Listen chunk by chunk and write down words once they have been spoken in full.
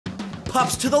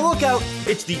Pups to the lookout!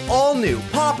 It's the all-new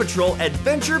PAW Patrol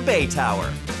Adventure Bay Tower.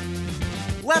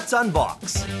 Let's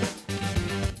unbox.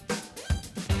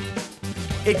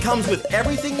 It comes with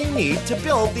everything you need to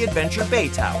build the Adventure Bay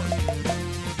Tower.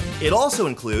 It also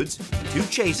includes 2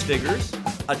 chase figures,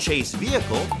 a chase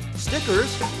vehicle,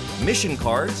 stickers, mission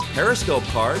cards, periscope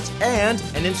cards, and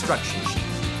an instruction sheet.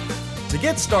 To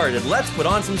get started, let's put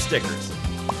on some stickers.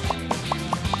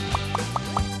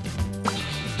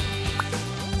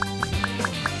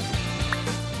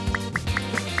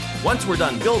 Once we're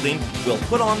done building, we'll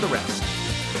put on the rest.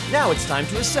 Now it's time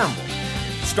to assemble.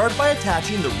 Start by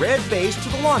attaching the red base to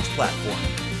the launch platform.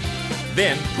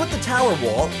 Then put the tower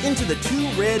wall into the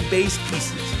 2 red base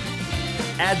pieces.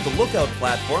 Add the lookout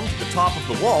platform to the top of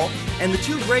the wall and the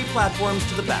 2 gray platforms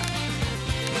to the back.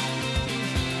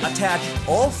 Attach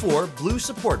all 4 blue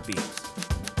support beams.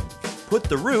 Put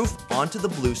the roof onto the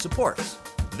blue supports.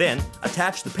 Then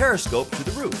attach the periscope to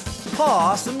the roof.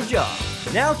 Awesome job!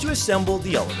 Now to assemble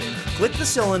the elevator. Click the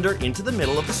cylinder into the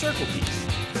middle of the circle piece.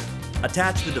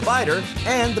 Attach the divider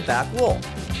and the back wall.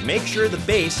 Make sure the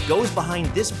base goes behind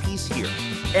this piece here.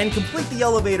 And complete the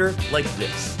elevator like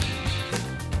this.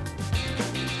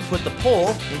 Put the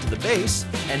pole into the base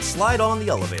and slide on the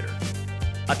elevator.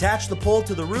 Attach the pole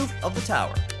to the roof of the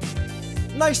tower.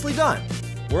 Nicely done!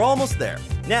 We're almost there.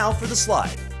 Now for the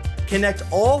slide. Connect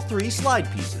all 3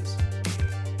 slide pieces.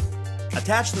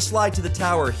 Attach the slide to the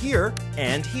tower here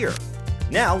and here.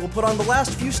 Now we'll put on the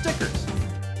last few stickers.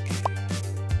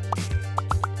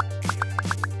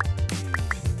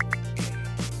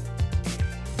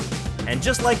 And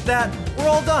just like that, we're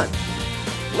all done.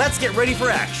 Let's get ready for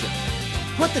action.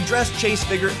 Put the dressed Chase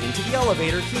figure into the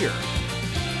elevator here.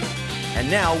 And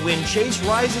now when Chase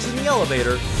rises in the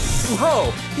elevator,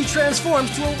 whoa, he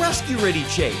transforms to a rescue-ready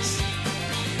Chase.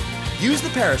 Use the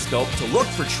periscope to look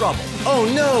for trouble. Oh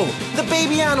no! The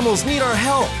baby animals need our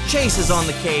help! Chase is on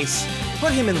the case.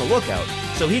 Put him in the lookout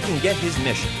so he can get his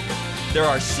mission. There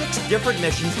are 6 different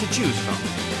missions to choose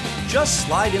from. Just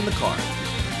slide in the car.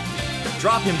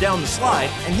 Drop him down the slide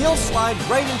and he'll slide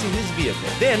right into his vehicle.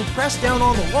 Then press down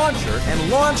on the launcher and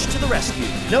launch to the rescue.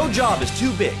 No job is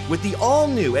too big with the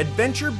all-new Adventure